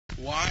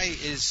Why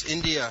is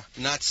India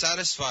not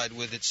satisfied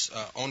with its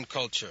own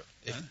culture?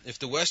 If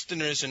the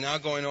Westerners are now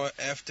going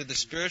after the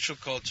spiritual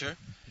culture...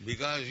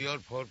 Because your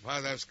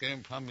forefathers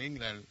came from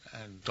England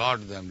and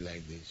taught them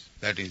like this.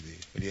 That is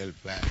the real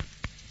plan.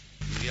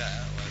 India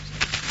was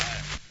a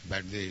plan.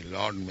 But the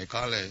Lord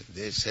Macaulay,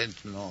 they said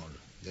no,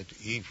 that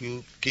if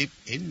you keep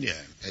Indian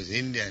as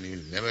Indian, you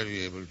will never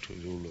be able to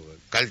rule over,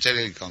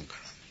 culturally conquer.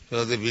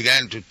 So they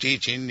began to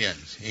teach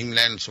Indians,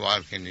 England's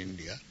work in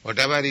India.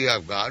 Whatever you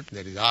have got,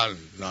 that is all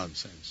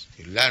nonsense.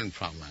 You learn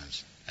from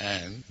us.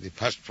 And the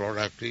first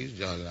product is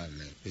Jawaharlal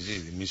Nehru. This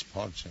is the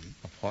misfortune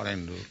of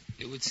foreign rule.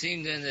 It would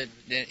seem then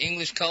that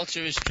English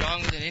culture is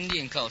stronger than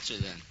Indian culture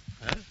then.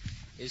 Huh?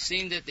 It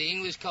seemed that the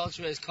English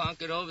culture has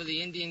conquered over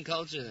the Indian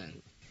culture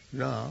then.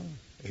 No,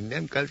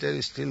 Indian culture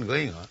is still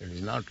going on. It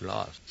is not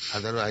lost.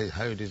 Otherwise,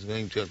 how it is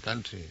going to your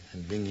country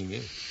and bringing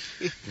it?